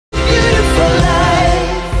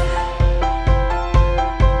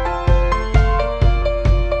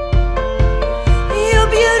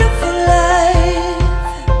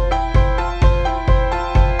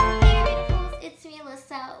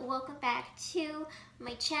to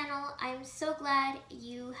my channel. I'm so glad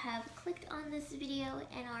you have clicked on this video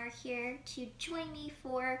and are here to join me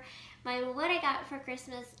for my what I got for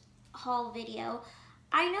Christmas haul video.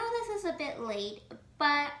 I know this is a bit late,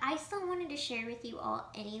 but I still wanted to share with you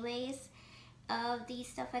all anyways of the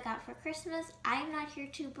stuff I got for Christmas. I'm not here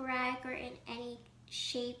to brag or in any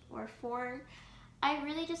shape or form. I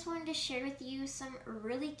really just wanted to share with you some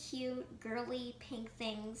really cute girly pink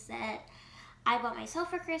things that I bought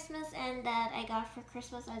myself for Christmas and that I got for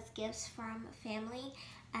Christmas as gifts from family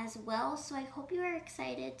as well. So I hope you are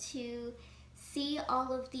excited to see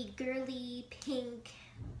all of the girly pink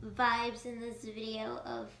vibes in this video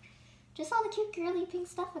of just all the cute girly pink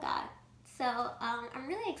stuff I got. So I'm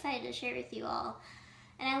really excited to share with you all,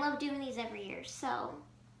 and I love doing these every year, so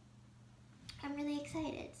I'm really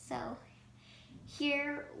excited. So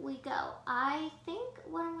here we go. I think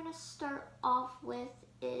what I'm gonna start off with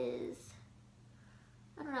is,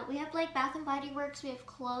 I don't know, we have like Bath and Body Works, we have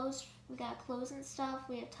clothes, we got clothes and stuff,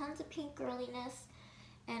 we have tons of pink girliness,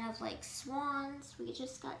 and of like swans, we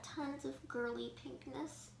just got tons of girly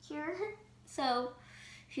pinkness here. So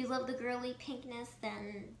if you love the girly pinkness,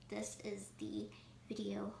 then this is the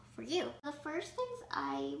video for you. The first things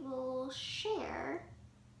I will share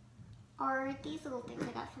are these little things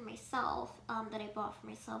I got for myself, that I bought for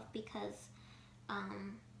myself because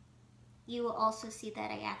you will also see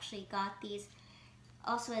that I actually got these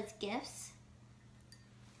also as gifts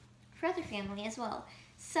for other family as well.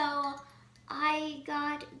 So I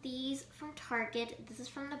got these from Target. This is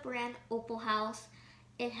from the brand Opal House.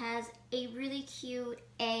 It has a really cute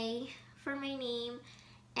A for my name,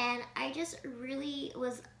 and I just really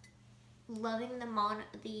was loving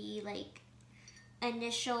the like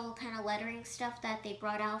initial kind of lettering stuff that they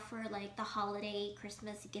brought out for like the holiday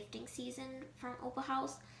Christmas gifting season from Opal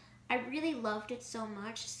House. I really loved it so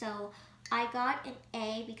much, so I got an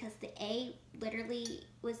A because the A literally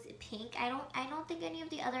was pink. I don't think any of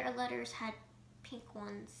the other letters had pink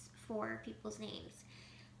ones for people's names.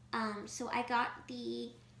 So I got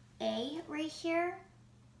the A right here,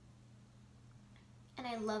 and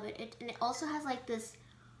I love it. And it also has like this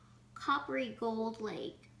coppery gold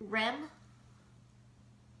like rim,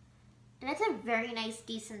 and it's a very nice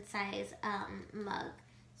decent size mug.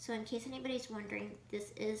 So in case anybody's wondering,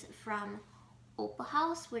 this is from Opal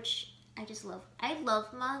House, which I just love. I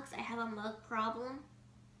love mugs. I have a mug problem.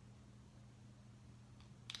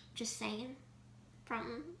 Just saying.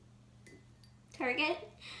 From Target.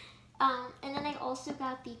 And then I also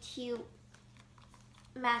got the cute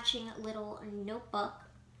matching little notebook.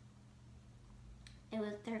 They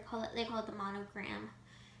call it the monogram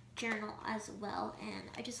journal as well, and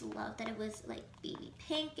I just love that it was like baby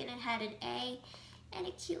pink and it had an A and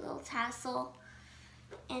a cute little tassel.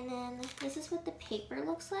 And then this is what the paper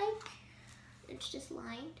looks like. It's just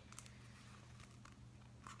lined.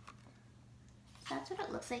 So that's what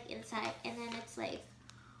it looks like inside, and then it's like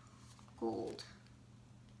gold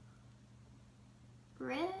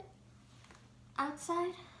red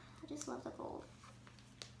outside. I just love the gold.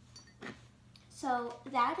 So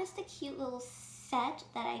that is the cute little set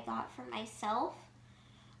that I got for myself,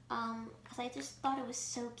 because I just thought it was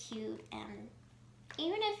so cute, and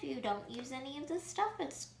even if you don't use any of this stuff,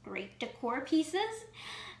 it's great decor pieces.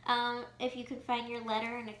 If you could find your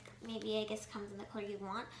letter, and it maybe I guess comes in the color you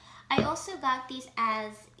want. I also got these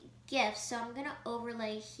as gifts, so I'm gonna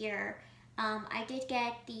overlay here. I did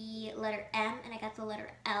get the letter M and I got the letter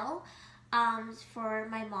L for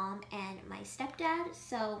my mom and my stepdad.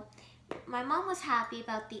 So my mom was happy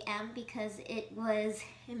about the M because it was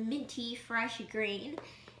minty fresh green,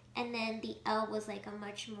 and then the L was like a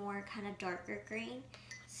much more kind of darker green.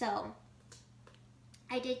 So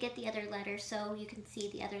I did get the other letters, so you can see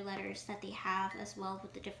the other letters that they have as well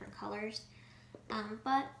with the different colors.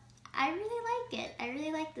 But I really like it. I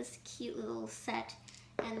really like this cute little set.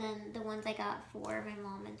 And then the ones I got for my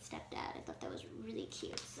mom and stepdad, I thought that was really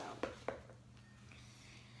cute, so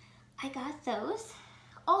I got those.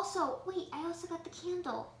 Also, wait, I also got the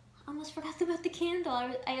candle. Almost forgot about the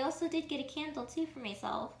candle. I also did get a candle too for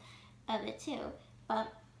myself of it too,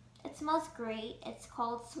 but it smells great. It's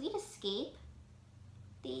called Sweet Escape.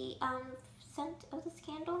 The scent of this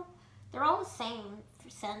candle, they're all the same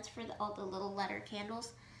scents for all the little letter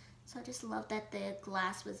candles. So I just love that the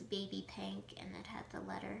glass was baby pink and it had the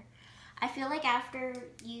letter. I feel like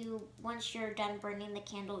once you're done burning the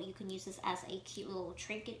candle, you can use this as a cute little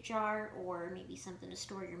trinket jar, or maybe something to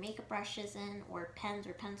store your makeup brushes in, or pens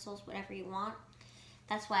or pencils, whatever you want.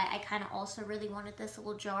 That's why I kind of also really wanted this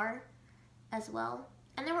little jar as well.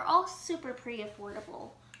 And they were all super pretty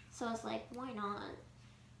affordable. So I was like, why not?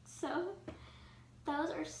 So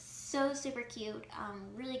those are So super cute.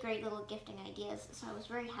 Really great little gifting ideas. So I was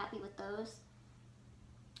very happy with those.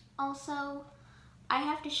 Also, I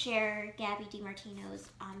have to share Gabby DiMartino's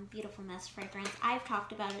Beautiful Mess fragrance. I've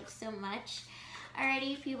talked about it so much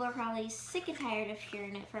already. People are probably sick and tired of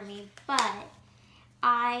hearing it from me, but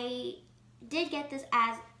I did buy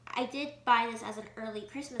this as an early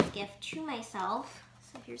Christmas gift to myself.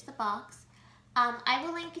 So here's the box. I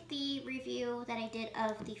will link the review that I did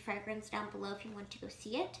of the fragrance down below if you want to go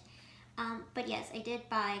see it. But yes, I did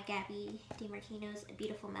buy Gabby DiMartino's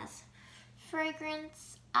Beautiful Mess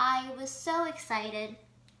fragrance. I was so excited.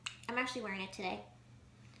 I'm actually wearing it today,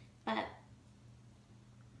 but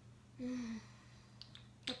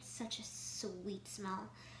it's such a sweet smell.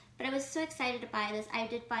 But I was so excited to buy this. I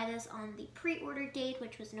did buy this on the pre-order date,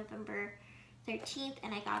 which was November 13th,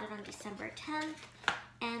 and I got it on December 10th,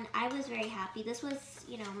 and I was very happy. This was,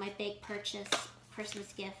 you know, my big purchase,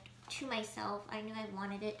 Christmas gift to myself. I knew I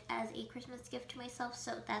wanted it as a Christmas gift to myself,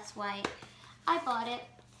 so that's why I bought it.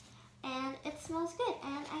 And it smells good,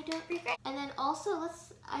 and I don't regret. And then also,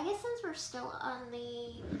 I guess since we're still on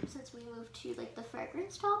since we moved to like the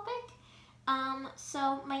fragrance topic,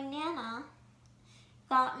 so my Nana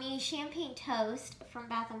got me champagne toast from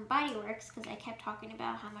Bath & Body Works because I kept talking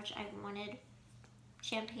about how much I wanted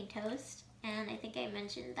champagne toast, and I think I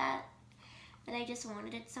mentioned that I just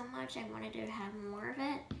wanted it so much. I wanted to have more of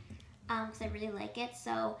it because I really like it.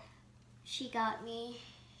 So she got me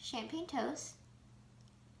champagne toast,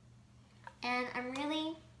 and I'm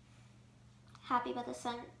really happy about the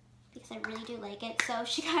scent because I really do like it. So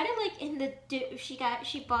she got it like in the,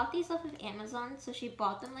 she bought these off of Amazon. So she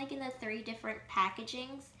bought them like in the 3 different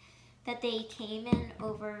packagings that they came in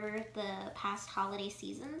over the past holiday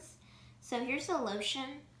seasons. So here's the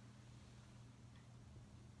lotion.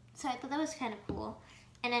 So I thought that was kind of cool.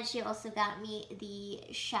 And then she also got me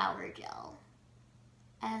the shower gel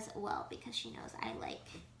as well because she knows I like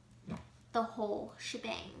the whole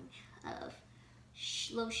shebang of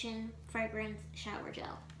lotion, fragrance, shower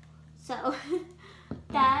gel. So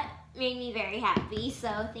that made me very happy. So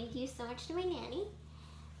thank you so much to my nanny.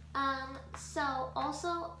 So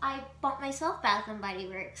also I bought myself Bath & Body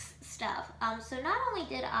Works stuff. So not only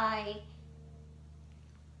did I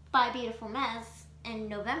buy Beautiful Mess in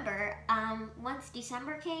November, once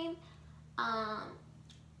December came,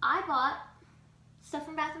 I bought stuff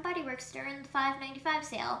from Bath & Body Works during the $5.95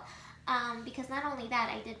 sale. Because not only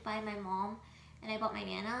that, I did buy my mom and I bought my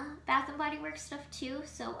Nana Bath & Body Works stuff too.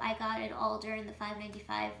 So I got it all during the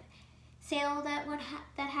 $5.95 sale that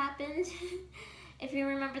happened. If you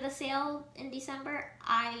remember the sale in December,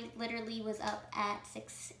 I literally was up at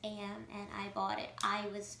 6 a.m. and I bought it. I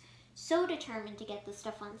was so determined to get this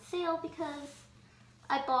stuff on sale because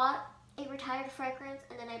I bought a retired fragrance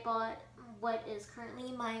and then I bought what is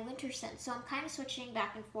currently my winter scent. So I'm kind of switching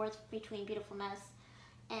back and forth between Beautiful Mess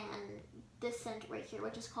and this scent right here,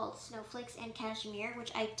 which is called Snowflakes and Cashmere,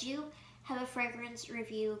 which I do have a fragrance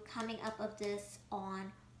review coming up of this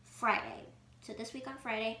on Friday. So this week on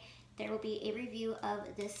Friday, there will be a review of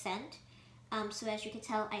this scent. So as you can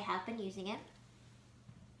tell, I have been using it.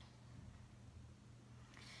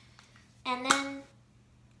 And then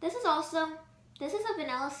this is a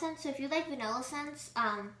vanilla scent. So if you like vanilla scents,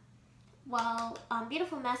 while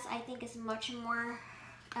Beautiful Mess I think is much more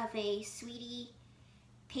of a sweetie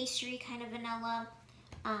pastry kind of vanilla,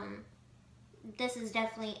 this is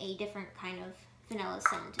definitely a different kind of vanilla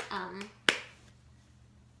scent.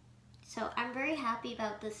 So I'm very happy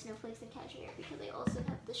about the Snowflakes and Cashmere because I also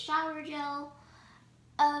have the shower gel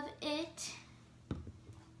of it,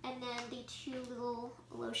 and then the 2 little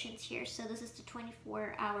lotions here. So this is the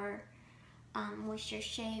 24-hour Moisture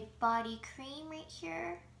Shea Body Cream right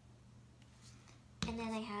here, and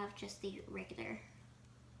then I have just the regular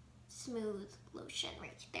smooth lotion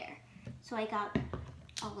right there. So I got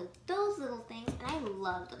all of those little things and I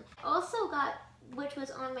love them. Also got, which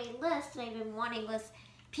was on my list that I've been wanting, was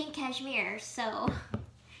pink cashmere. So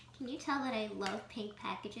can you tell that I love pink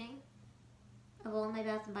packaging of all my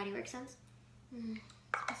Bath & Body Works scents?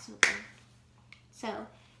 It's so good. So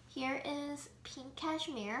here is pink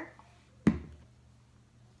cashmere, a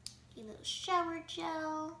little shower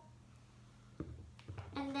gel,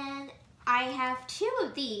 and then I have 2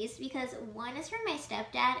 of these because one is from my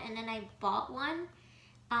stepdad, and then I bought one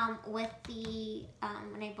with the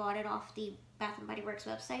when I bought it off the Bath & Body Works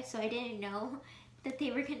website. So I didn't know that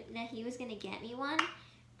he was gonna get me one,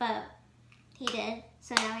 but he did.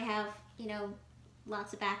 So now I have, you know,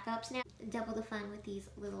 lots of backups now. Double the fun with these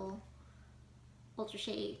little Ultra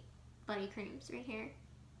Shea body creams right here.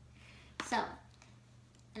 So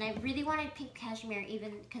And I really wanted pink cashmere,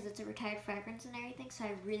 even because it's a retired fragrance and everything, so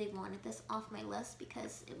I really wanted this off my list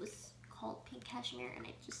because it was called pink cashmere, and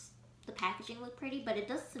the packaging looked pretty, but it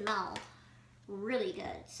does smell really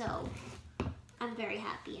good, so I'm very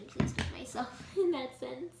happy and pleased with myself in that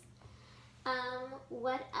sense.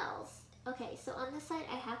 What else? Okay, so on this side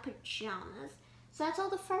I have pajamas. So that's all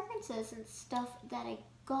the fragrances and stuff that I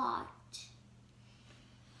got.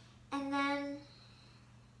 And then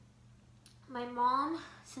my mom,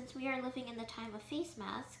 since we are living in the time of face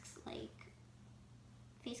masks, like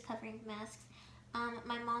face covering masks,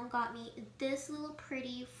 my mom got me this little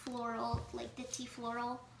pretty floral, like ditty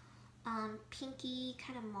floral, pinky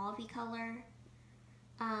kind of mauve-y color,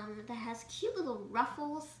 that has cute little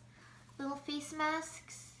ruffles, little face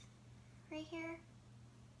masks right here.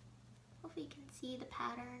 Hopefully you can see the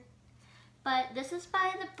pattern. But this is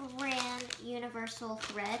by the brand Universal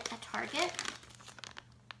Thread at Target.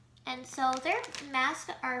 And so their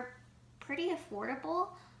masks are pretty affordable.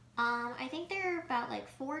 I think they're about like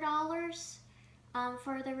 $4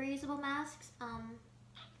 for the reusable masks.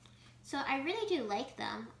 So I really do like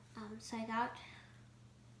them. So I got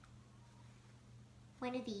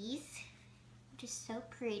one of these, which is so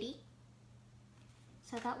pretty.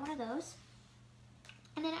 So I got one of those.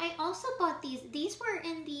 And then I also bought these. These were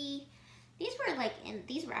I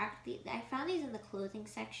found these in the clothing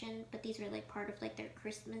section, but these were like part of like their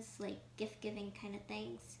Christmas like gift giving kind of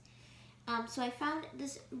things. So I found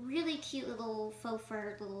this really cute little faux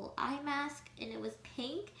fur little eye mask, and it was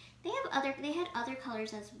pink. They had other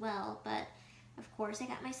colors as well, but of course I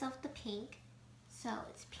got myself the pink. So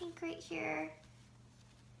it's pink right here.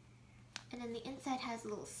 And then the inside has a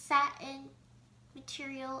little satin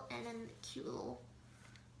material, and then the cute little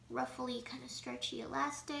ruffly kind of stretchy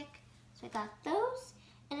elastic. So I got those,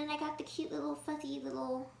 and then I got the cute little fuzzy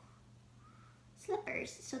little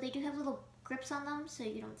slippers. So they do have little grips on them so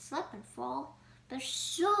you don't slip and fall. They're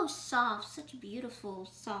so soft, such beautiful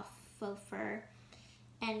soft faux fur,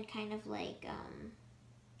 and kind of like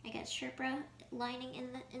I guess Sherpa lining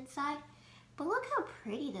in the inside. But look how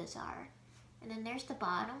pretty those are. And then there's the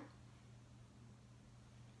bottom.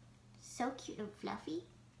 So cute and fluffy.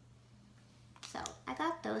 So I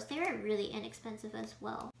got those. They were really inexpensive as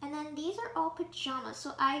well. And then these are all pajamas.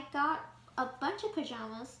 So I got a bunch of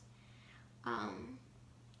pajamas.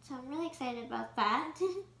 So I'm really excited about that.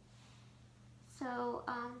 So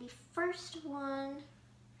the first one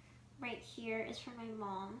right here is for my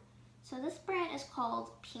mom. So this brand is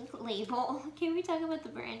called Pink Label. Can we talk about the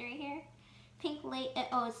brand right here?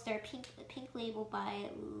 It's their Pink Label by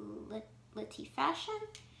Letty Fashion.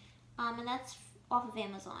 And that's off of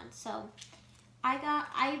Amazon. So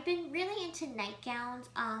I've been really into nightgowns.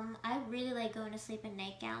 I really like going to sleep in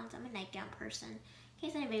nightgowns. I'm a nightgown person. In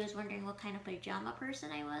case anybody was wondering what kind of pajama person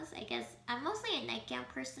I was, I guess I'm mostly a nightgown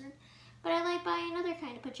person, but I like buying other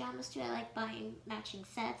kind of pajamas too. I like buying matching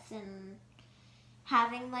sets and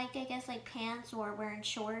having like, I guess like pants or wearing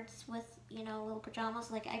shorts with, you know, little pajamas.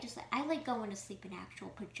 Like I like going to sleep in actual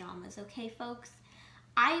pajamas, okay folks?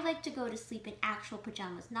 I like to go to sleep in actual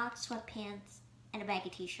pajamas, not sweatpants and a baggy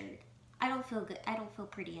t-shirt. I don't feel good. I don't feel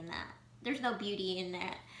pretty in that. There's no beauty in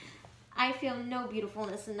that. I feel no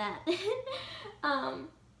beautifulness in that.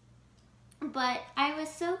 But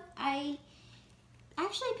I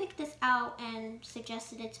actually picked this out and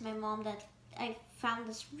suggested it to my mom that I found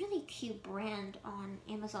this really cute brand on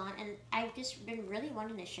Amazon, and I've just been really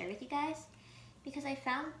wanting to share with you guys because I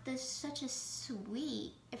found this such a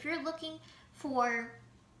sweet, if you're looking for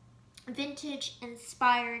vintage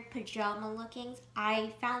inspired pajama lookings,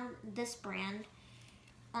 I found this brand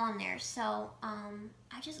on there. So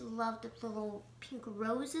I just love the little pink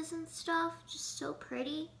roses and stuff, just so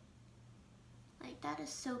pretty. Like that is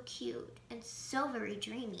so cute and so very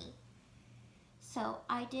dreamy. So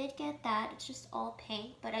I did get that. It's just all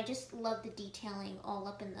pink, but I just love the detailing all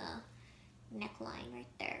up in the neckline right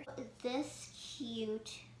there. This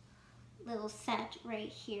cute little set right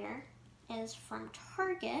here is from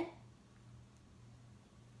Target.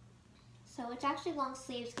 So it's actually long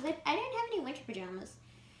sleeves because I didn't have any winter pajamas,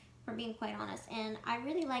 for being quite honest, and I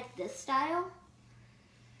really like this style.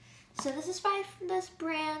 So this is by this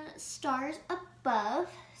brand Stars Above.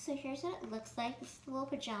 So here's what it looks like. This is the little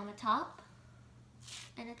pajama top,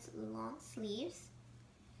 and it's long sleeves.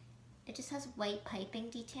 It just has white piping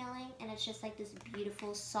detailing, and it's just like this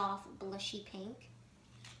beautiful soft blushy pink.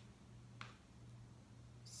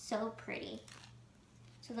 So pretty.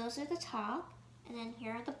 So those are the top. And then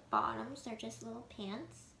here are the bottoms. They're just little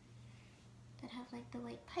pants that have like the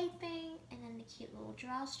white piping and then the cute little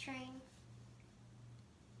drawstring.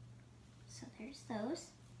 So there's those.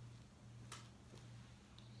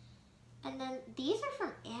 And then these are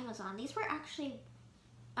from Amazon. These were actually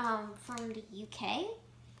from the UK.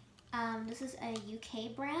 This is a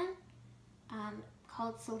UK brand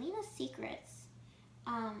called Selena Secrets.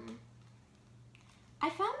 I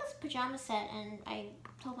found this pajama set and I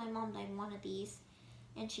told my mom that I wanted these,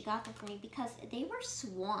 and she got them for me because they were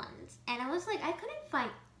swans. And I was like, I couldn't find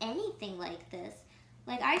anything like this.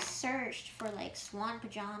 Like, I searched for like swan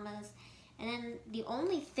pajamas, and then the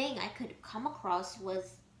only thing I could come across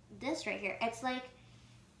was this right here. It's like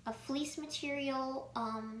a fleece material,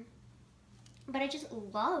 but I just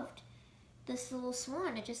loved this little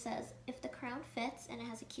swan. It just says, if the crown fits, and it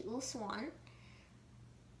has a cute little swan.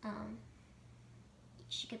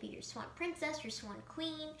 She could be your swan princess, your swan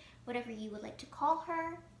queen, whatever you would like to call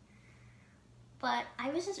her. But I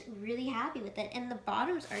was just really happy with it. And the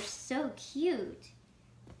bottoms are so cute.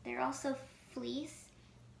 They're also fleece,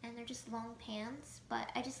 and they're just long pants. But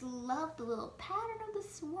I just love the little pattern of the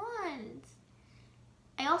swans.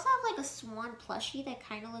 I also have like a swan plushie that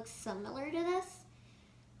kind of looks similar to this.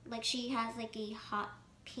 Like, she has like a hot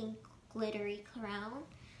pink glittery crown.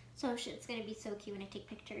 So it's going to be so cute when I take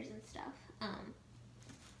pictures and stuff.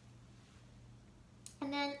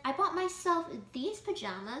 And then I bought myself these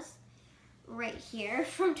pajamas right here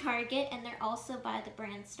from Target, and they're also by the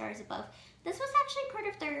brand Stars Above. This was actually part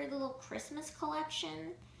of their little Christmas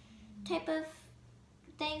collection type of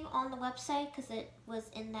thing on the website, because it was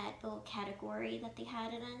in that little category that they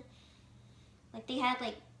had it in. Like, they had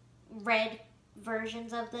like red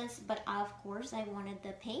versions of this, but of course I wanted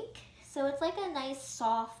the pink. So it's like a nice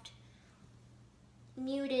soft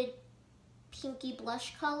muted pinky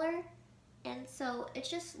blush color. And so it's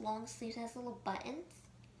just long sleeves, it has little buttons.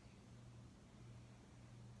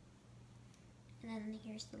 And then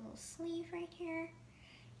here's the little sleeve right here.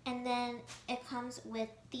 And then it comes with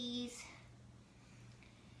these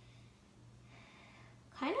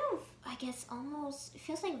kind of, I guess, almost, it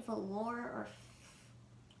feels like velour, or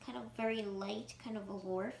kind of very light kind of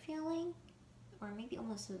velour feeling. Or maybe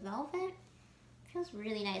almost velvet. It feels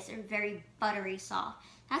really nice and very buttery soft.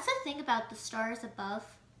 That's the thing about the Stars Above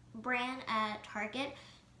brand at Target.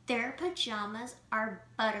 Their pajamas are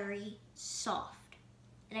buttery soft,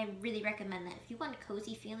 and I really recommend that. If you want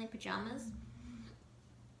cozy feeling pajamas,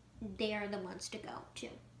 they are the ones to go to.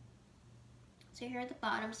 So here are the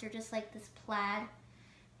bottoms. They're just like this plaid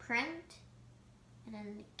print, and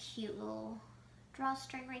then the cute little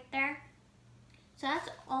drawstring right there. So that's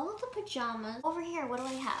all of the pajamas. Over here, what do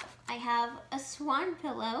I have? I have a swan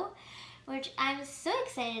pillow, which I'm so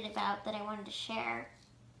excited about that I wanted to share,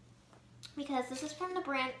 because this is from the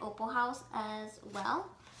brand Opal House as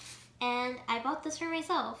well. And I bought this for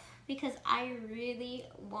myself because I really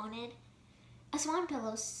wanted a swan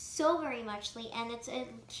pillow so very muchly, and it's a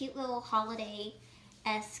cute little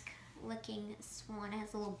holiday-esque looking swan. It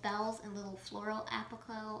has little bells and little floral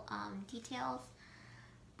applique details.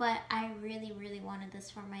 But I really, really wanted this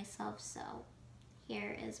for myself, so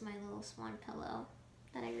here is my little swan pillow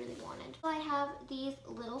that I really wanted. So I have these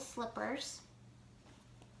little slippers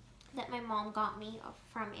that my mom got me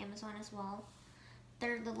from Amazon as well.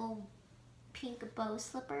 They're little pink bow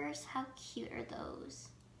slippers. How cute are those?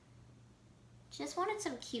 Just wanted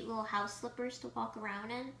some cute little house slippers to walk around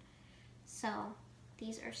in. So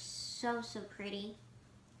these are so, so pretty.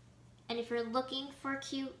 And if you're looking for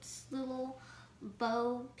cute little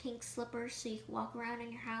bow pink slippers so you can walk around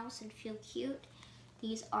in your house and feel cute,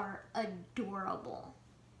 these are adorable.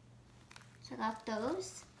 So I got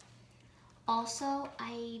those. Also,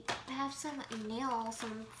 I have some nails,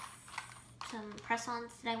 some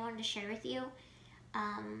press-ons that I wanted to share with you,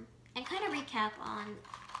 and kind of recap on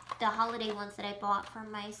the holiday ones that I bought for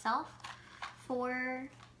myself for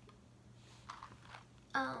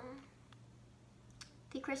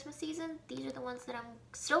the Christmas season. These are the ones that I'm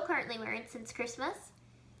still currently wearing since Christmas.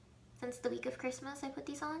 Since the week of Christmas I put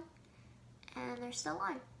these on, and they're still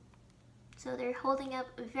on. So they're holding up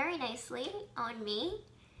very nicely on me.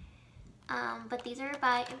 But these are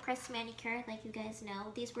by Impress Manicure, like you guys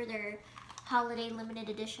know. These were their holiday limited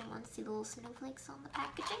edition ones. See the little snowflakes on the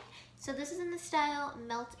packaging? So this is in the style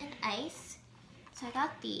Melt and Ice. So I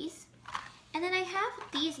got these. And then I have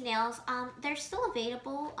these nails. They're still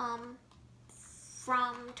available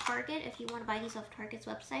from Target if you want to buy these off Target's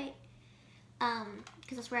website.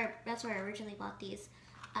 Because that's where I originally bought these.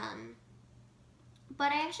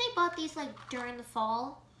 But I actually bought these like during the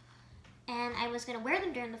fall. And I was going to wear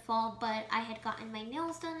them during the fall, but I had gotten my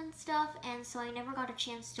nails done and stuff, and so I never got a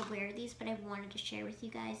chance to wear these, but I wanted to share with you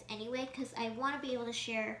guys anyway, because I want to be able to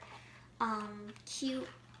share cute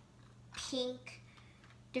pink,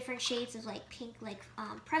 different shades of like pink like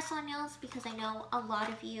press-on nails, because I know a lot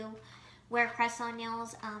of you wear press-on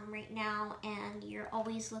nails right now and you're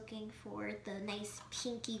always looking for the nice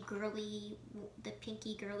pinky girly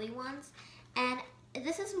ones, and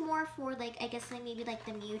this is more for like, I guess like maybe like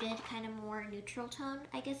the muted kind of more neutral tone,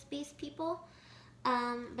 I guess, based people.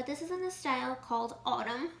 But this is in the style called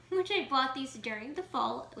Autumn, which I bought these during the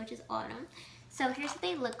fall, which is autumn. So here's what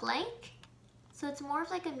they look like. So it's more of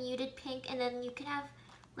like a muted pink, and then you can have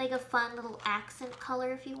like a fun little accent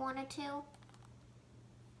color if you wanted to.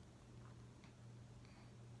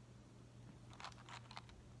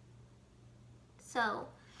 So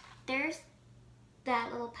there's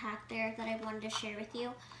that little pack there that I wanted to share with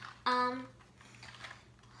you.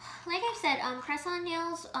 Like I said, press-on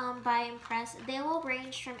nails by Impress, they will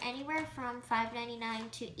range from anywhere from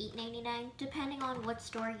 $5.99 to $8.99 depending on what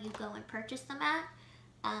store you go and purchase them at.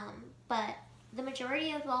 But the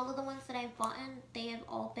majority of all of the ones that I've bought, they have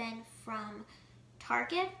all been from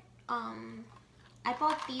Target. I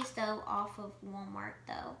bought these though off of Walmart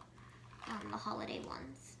though, the holiday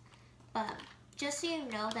ones. But just so you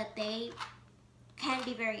know that they can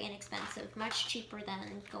be very inexpensive, much cheaper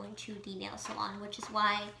than going to the nail salon, which is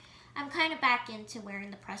why I'm kind of back into wearing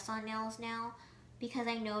the press-on nails now, because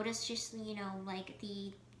I noticed just, you know, like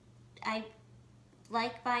I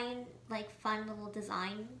like buying like fun little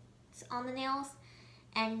designs on the nails,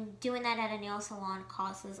 and doing that at a nail salon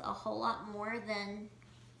costs a whole lot more than,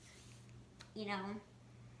 you know.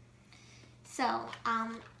 So,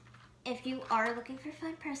 if you are looking for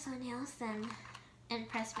fun press-on nails, then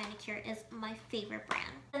Impress Manicure is my favorite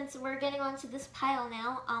brand. Since we're getting onto this pile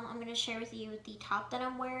now, I'm going to share with you the top that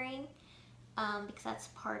I'm wearing, because that's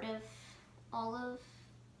part of all of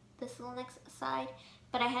this little next side.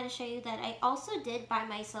 But I had to show you that I also did buy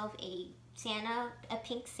myself a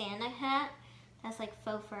pink Santa hat that's like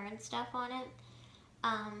faux fur and stuff on it.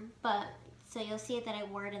 But so you'll see that I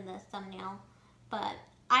wore it in the thumbnail. But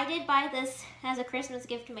I did buy this as a Christmas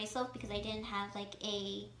gift to myself because I didn't have like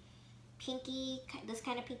a this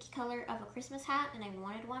kind of pinky color of a Christmas hat, and I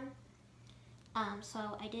wanted one. So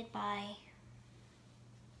I did buy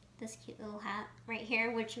this cute little hat right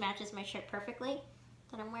here, which matches my shirt perfectly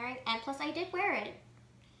that I'm wearing. And plus I did wear it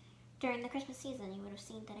during the Christmas season. You would have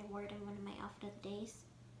seen that I wore it in one of my outfit of the days.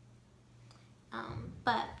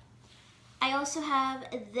 But I also have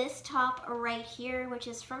this top right here, which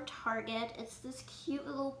is from Target. It's this cute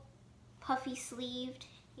little puffy sleeved.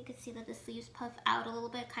 You can see that the sleeves puff out a little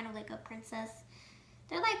bit, kind of like a princess.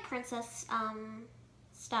 They're like princess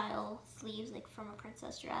style sleeves, like from a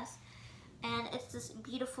princess dress. And it's this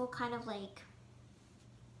beautiful kind of like,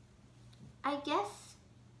 I guess,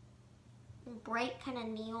 bright kind of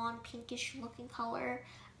neon pinkish looking color.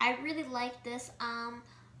 I really like this.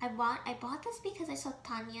 I bought this because I saw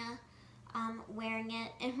Tanya wearing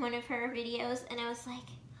it in one of her videos, and I was like,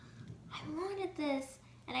 I wanted this.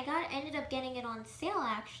 And I ended up getting it on sale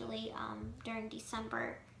actually during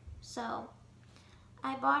December. So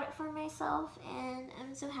I bought it for myself and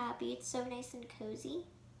I'm so happy. It's so nice and cozy.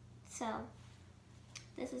 So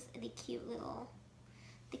this is the cute little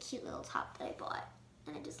top that I bought,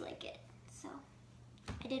 and I just like it. So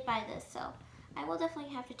I did buy this, so I will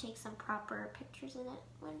definitely have to take some proper pictures in it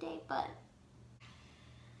one day. But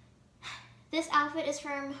this outfit is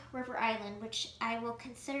from River Island, which I will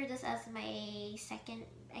consider this as my second,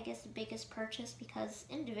 I guess, biggest purchase, because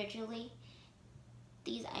individually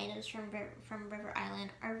these items from River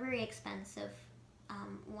Island are very expensive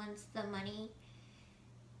once the money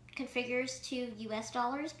configures to US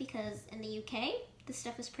dollars, because in the UK this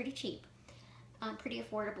stuff is pretty cheap, pretty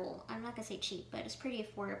affordable. I'm not gonna say cheap, but it's pretty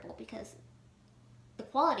affordable because the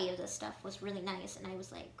quality of this stuff was really nice, and I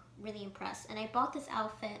was like really impressed. And I bought this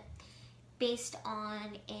outfit based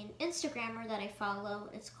on an Instagrammer that I follow.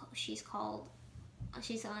 She's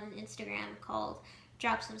on Instagram called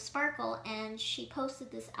Drop Some Sparkle, and she posted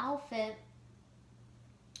this outfit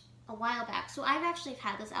a while back. So I've actually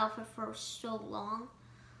had this outfit for so long.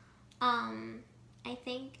 I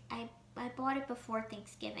think I bought it before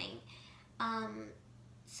Thanksgiving.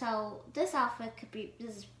 So this outfit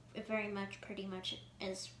this is pretty much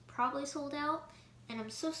is probably sold out. And I'm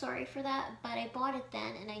so sorry for that, but I bought it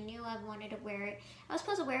then, and I knew I wanted to wear it. I was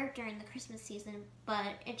supposed to wear it during the Christmas season,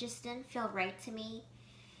 but it just didn't feel right to me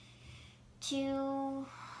to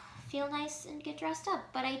feel nice and get dressed up.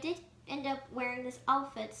 But I did end up wearing this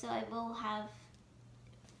outfit, so I will have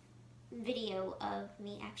video of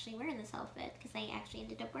me actually wearing this outfit, because I actually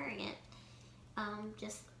ended up wearing it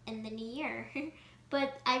just in the new year.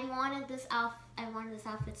 But I wanted this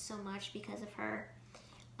outfit so much because of her.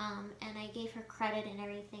 And I gave her credit and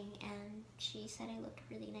everything, and she said I looked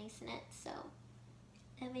really nice in it, so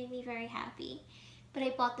it made me very happy. But I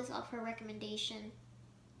bought this off her recommendation.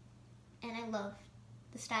 And I love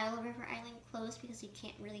the style of River Island clothes because you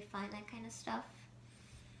can't really find that kind of stuff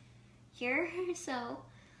here. So,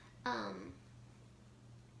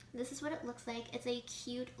 this is what it looks like. It's a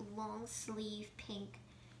cute long sleeve pink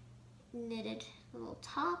knitted little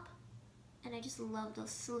top. And I just love those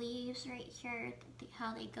sleeves right here,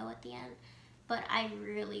 how they go at the end. But I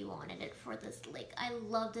really wanted it for this, like, I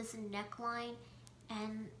love this neckline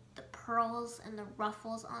and the pearls and the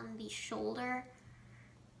ruffles on the shoulder.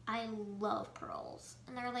 I love pearls.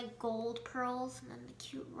 And they're like gold pearls and then the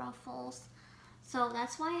cute ruffles. So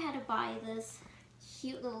that's why I had to buy this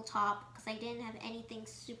cute little top because I didn't have anything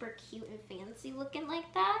super cute and fancy looking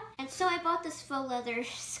like that. And so I bought this faux leather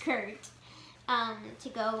skirt to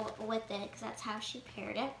go with it because that's how she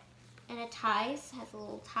paired it. And it ties, has a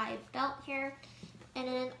little tie belt here, and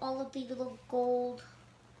then all of the little gold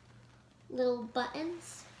little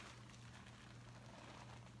buttons.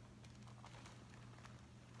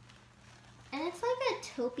 And it's like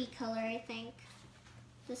a taupey color, I think,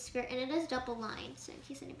 the skirt, and it is double lined, so in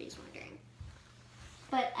case anybody's wondering.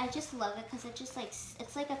 But I just love it because it just like,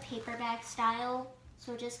 it's like a paper bag style,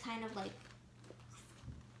 so just kind of like,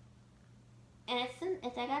 and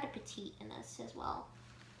I got a petite in this as well.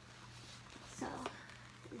 So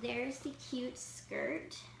there's the cute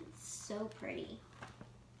skirt. It's so pretty.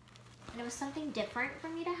 And it was something different for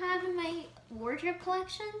me to have in my wardrobe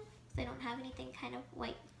collection because I don't have anything kind of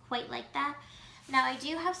quite like that. Now I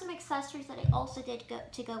do have some accessories that I also did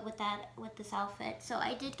go with this outfit. So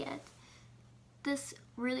I did get this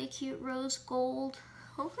really cute rose gold.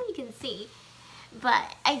 Hopefully you can see.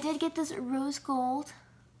 But I did get this rose gold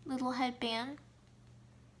little headband.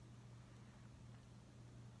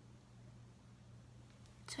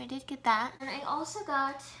 So I did get that. And I also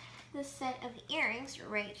got this set of earrings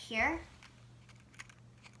right here.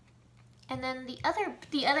 And then the other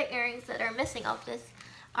earrings that are missing off this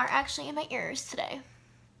are actually in my ears today.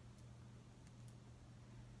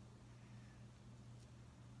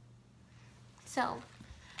 So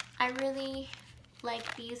I really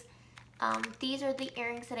like these. These are the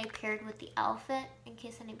earrings that I paired with the outfit, in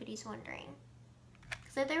case anybody's wondering.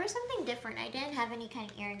 So there was something different. I didn't have any kind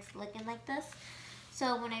of earrings looking like this.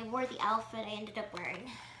 So when I wore the outfit, I ended up wearing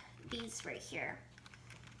these right here.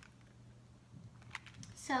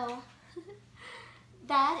 So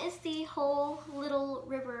that is the whole little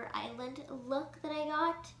River Island look that I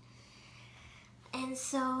got. And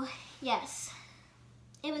so, yes,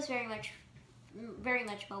 it was very much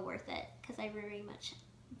well worth it because I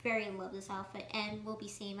very love this outfit and will be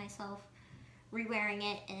seeing myself re-wearing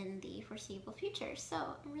it in the foreseeable future. So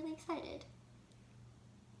I'm really excited.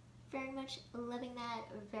 Very much loving that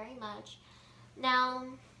very much. Now,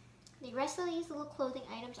 the rest of these little clothing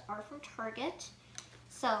items are from Target.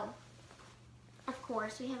 So, of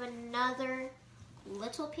course, we have another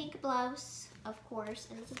little pink blouse, of course,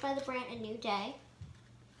 and this is by the brand A New Day.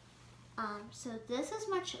 So this is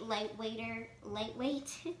much lightweight,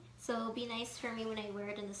 so it'll be nice for me when I wear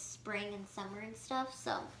it in the spring and summer and stuff.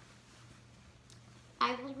 So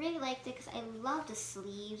I really liked it because I love the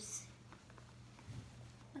sleeves.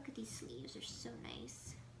 Look at these sleeves, they're so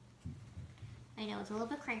nice. I know it's a little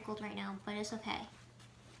bit crinkled right now, but it's okay.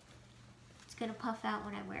 It's gonna puff out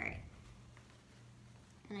when I wear it.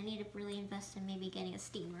 And I need to really invest in maybe getting a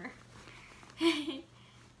steamer.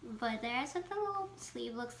 But there's what the little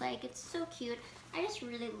sleeve looks like. It's so cute. I just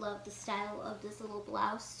really love the style of this little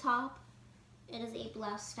blouse top. It is a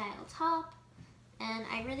blouse style top. And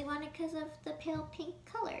I really want it because of the pale pink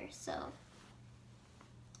color. So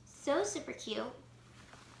super cute.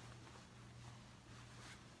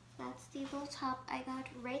 That's the little top I got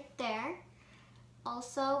right there.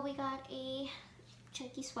 Also, we got a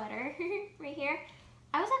chunky sweater right here.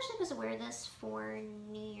 I was actually supposed to wear this for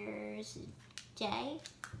New Year's Day,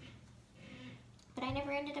 but I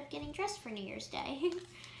never ended up getting dressed for New Year's Day.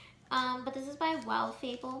 But this is by Wild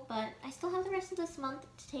Fable, but I still have the rest of this month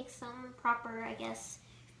to take some proper, I guess,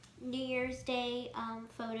 New Year's Day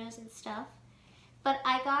photos and stuff. But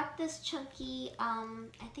I got this chunky,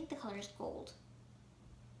 I think the color is gold.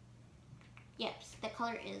 Yes, the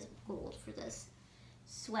color is gold for this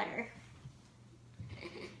sweater.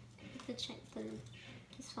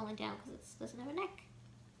 It's falling down because it doesn't have a neck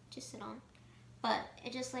to sit on. But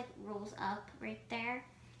it just like rolls up right there,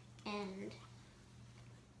 and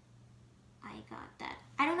I got that.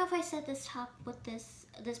 I don't know if I said this top with this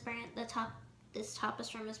brand, this top is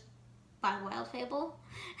from by Wild Fable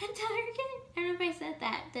at Target. I don't know if I said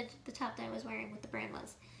that, the top that I was wearing, what the brand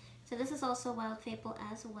was. So this is also Wild Fable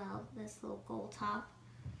as well, this little gold top,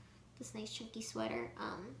 this nice chunky sweater.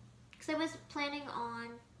 Because I was planning on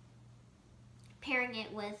pairing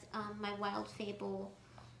it with my Wild Fable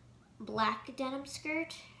black denim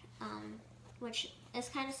skirt, which is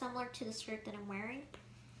kind of similar to the skirt that I'm wearing,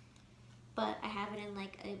 but I have it in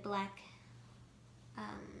like a black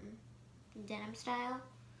denim style.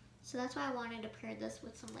 So that's why I wanted to pair this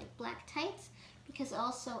with some like black tights, because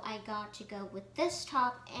also I got to go with this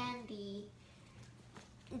top, and the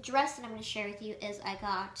dress that I'm going to share with you is I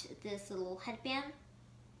got this little headband.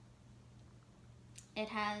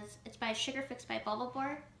 It's by Sugar Fix by Bubble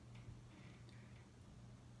Bar.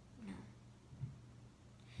 No.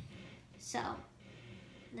 So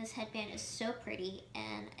this headband is so pretty,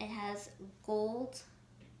 and it has gold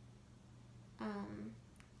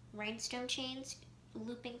rhinestone chains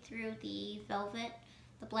looping through the velvet,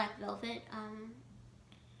 the black velvet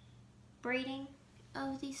braiding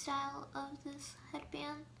of the style of this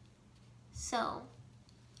headband. So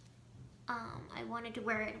I wanted to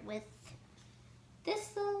wear it with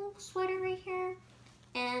this little sweater right here,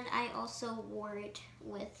 and I also wore it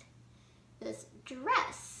with this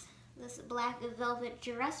dress, this black velvet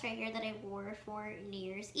dress right here that I wore for New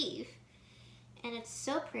Year's Eve. And it's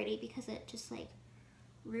so pretty because it just like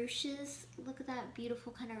ruches. Look at that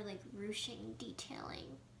beautiful kind of like ruching detailing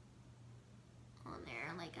on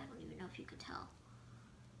there. Like, I don't even know if you could tell.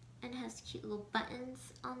 And it has cute little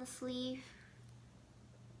buttons on the sleeve.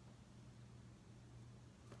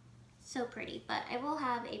 So pretty, but I will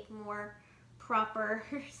have a more proper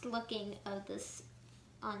looking of this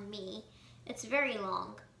on me. It's very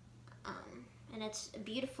long, and it's a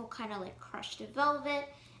beautiful kind of like crushed velvet,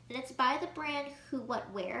 and it's by the brand Who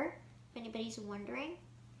What Wear, if anybody's wondering.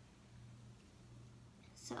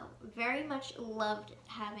 So very much loved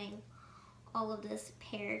having all of this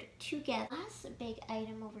paired together. Last big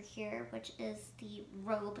item over here, which is the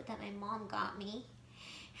robe that my mom got me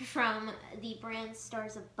from the brand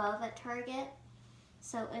Stars Above at Target.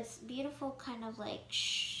 So it's beautiful, kind of like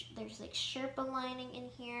there's like Sherpa lining in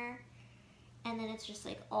here, and then it's just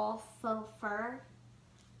like all faux fur,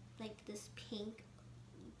 like this pink,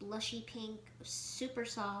 blushy pink, super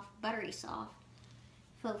soft, buttery soft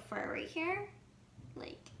faux fur right here.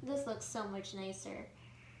 Like, this looks so much nicer.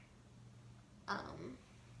 I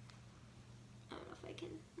don't know if I can,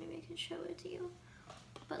 maybe I can show it to you,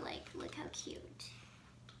 but like, look how cute.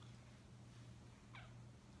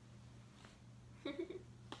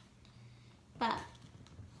 But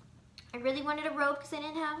I really wanted a robe because I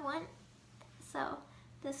didn't have one, so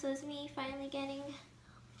this was me finally getting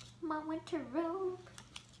my winter robe.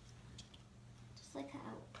 Just like how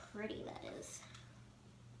pretty that is.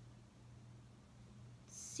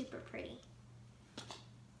 Super pretty.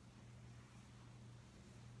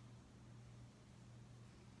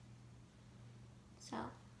 So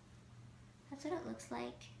that's what it looks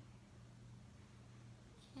like.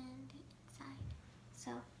 And inside.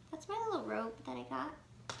 So that's my little robe that I got.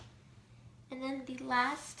 And then the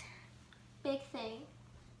last big thing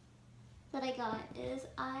that I got is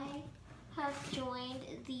I have joined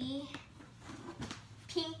the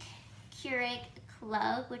Pink Keurig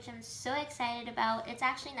Club, which I'm so excited about. It's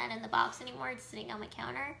actually not in the box anymore. It's sitting on my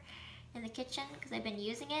counter in the kitchen because I've been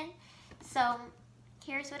using it. So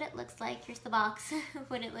here's what it looks like. Here's the box,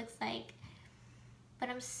 what it looks like. But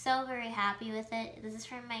I'm so very happy with it. This is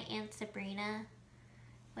from my Aunt Sabrina,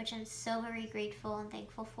 which I'm so very grateful and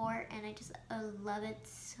thankful for, and I just love it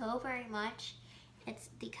so very much. It's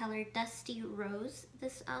the color Dusty Rose,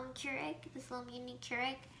 this Keurig, this little mini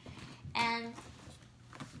Keurig, and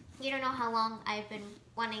you don't know how long I've been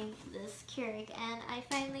wanting this Keurig, and I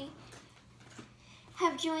finally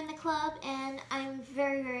have joined the club, and I'm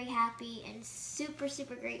very, very happy and super,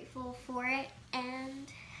 super grateful for it.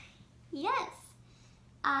 And yes,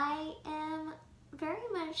 I am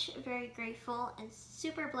very grateful and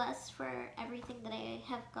super blessed for everything that I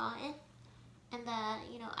have gotten, and that,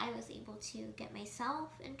 you know, I was able to get myself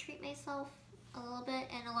and treat myself a little bit,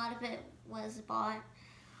 and a lot of it was bought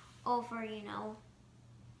over, you know,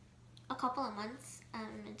 a couple of months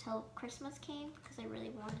until Christmas came, because I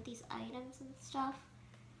really wanted these items and stuff.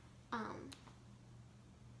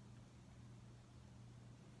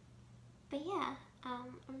 But yeah,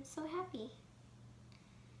 I'm so happy.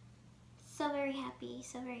 So very happy,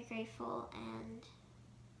 so very grateful, and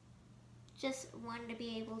just wanted to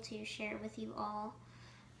be able to share with you all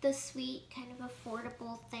the sweet, kind of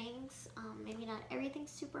affordable things. Maybe not everything's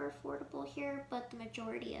super affordable here, but the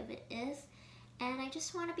majority of it is. And I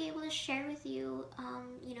just want to be able to share with you,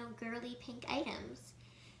 you know, girly pink items.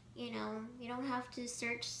 You know, you don't have to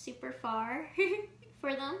search super far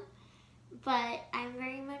for them. But I'm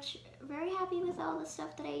very happy with all the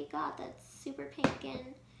stuff that I got that's super pink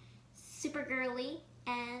and super girly.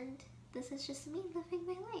 And this is just me living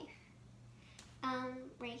my life.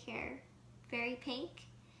 Right here, very pink.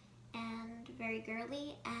 and very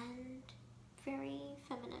girly and very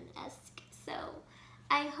feminine-esque. So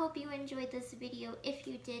I hope you enjoyed this video. If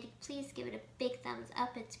you did, please give it a big thumbs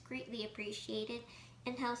up. It's greatly appreciated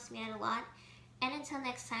and helps me out a lot. And until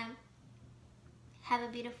next time, have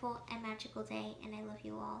a beautiful and magical day, and I love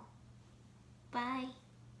you all. Bye.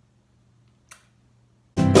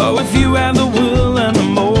 Oh, if you had the will